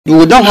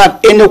We don't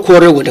have any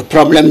quarrel with the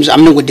problems,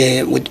 with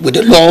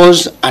the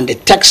laws and the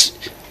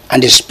text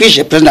and the speech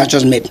the president has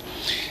just made.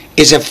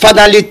 It's a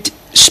fatherly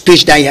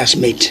speech that he has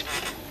made,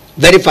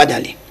 very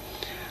fatherly,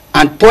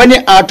 and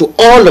pointing out to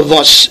all of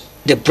us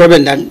the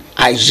problems that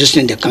are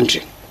existing in the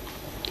country.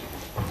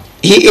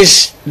 He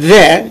is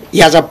there, he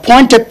has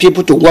appointed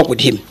people to work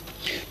with him,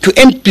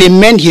 to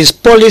implement his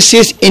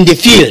policies in the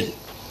field.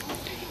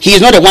 He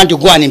is not the one to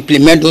go and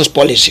implement those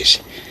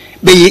policies,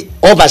 but he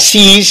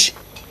oversees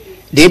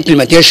the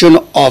implementation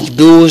of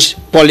those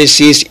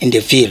policies in the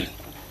field.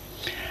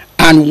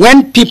 And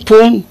when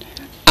people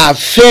are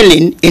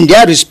failing in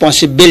their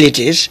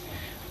responsibilities,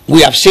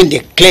 we have seen the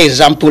clear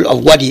example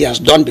of what he has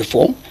done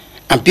before,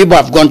 and people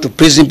have gone to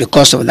prison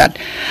because of that.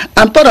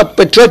 And part of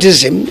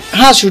patriotism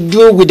has to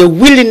do with the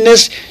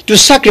willingness to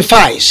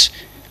sacrifice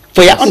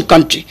for your own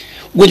country,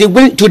 with the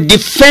will to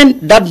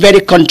defend that very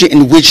country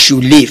in which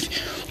you live,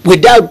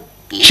 without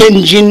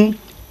changing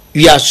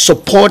your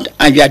support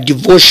and your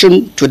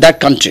devotion to that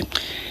country.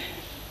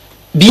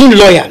 Being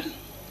loyal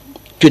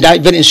to that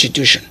very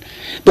institution.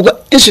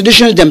 Because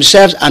institutions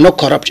themselves are not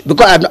corrupt.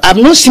 Because I've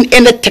not seen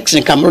any text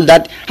in Cameroon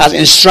that has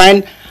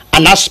enshrined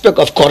an aspect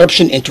of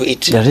corruption into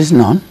it. There is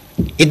none.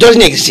 It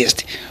doesn't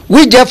exist.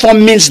 Which therefore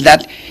means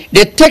that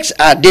the texts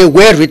they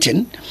were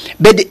written,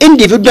 but the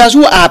individuals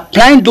who are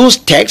applying those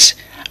texts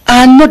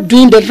are not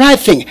doing the right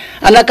thing.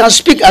 And I can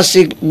speak as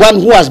one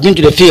who has been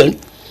to the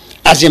field,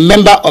 as a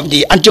member of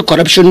the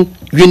anti-corruption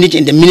unit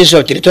in the Ministry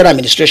of Territorial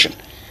Administration.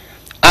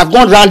 I've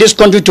gone around this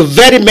country to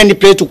very many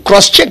places to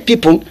cross-check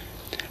people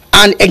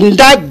and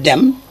indict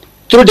them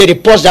through the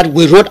reports that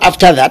we wrote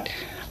after that.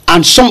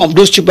 And some of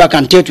those people I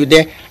can tell you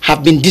today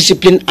have been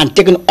disciplined and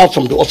taken off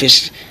from the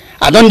office.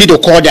 I don't need to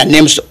call their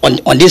names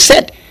on this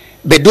set,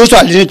 but those who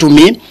are listening to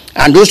me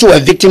and those who are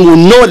victims will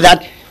know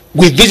that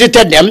we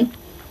visited them,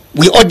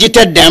 we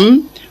audited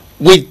them,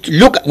 we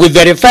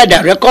verified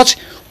their records,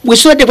 we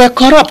saw they were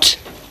corrupt.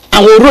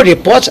 And we wrote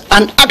reports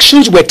and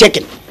actions were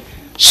taken.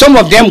 Some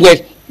of them were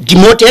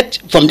demoted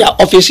from their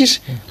offices,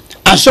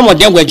 and some of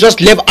them were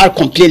just left out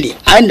completely.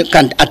 I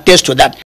can attest to that.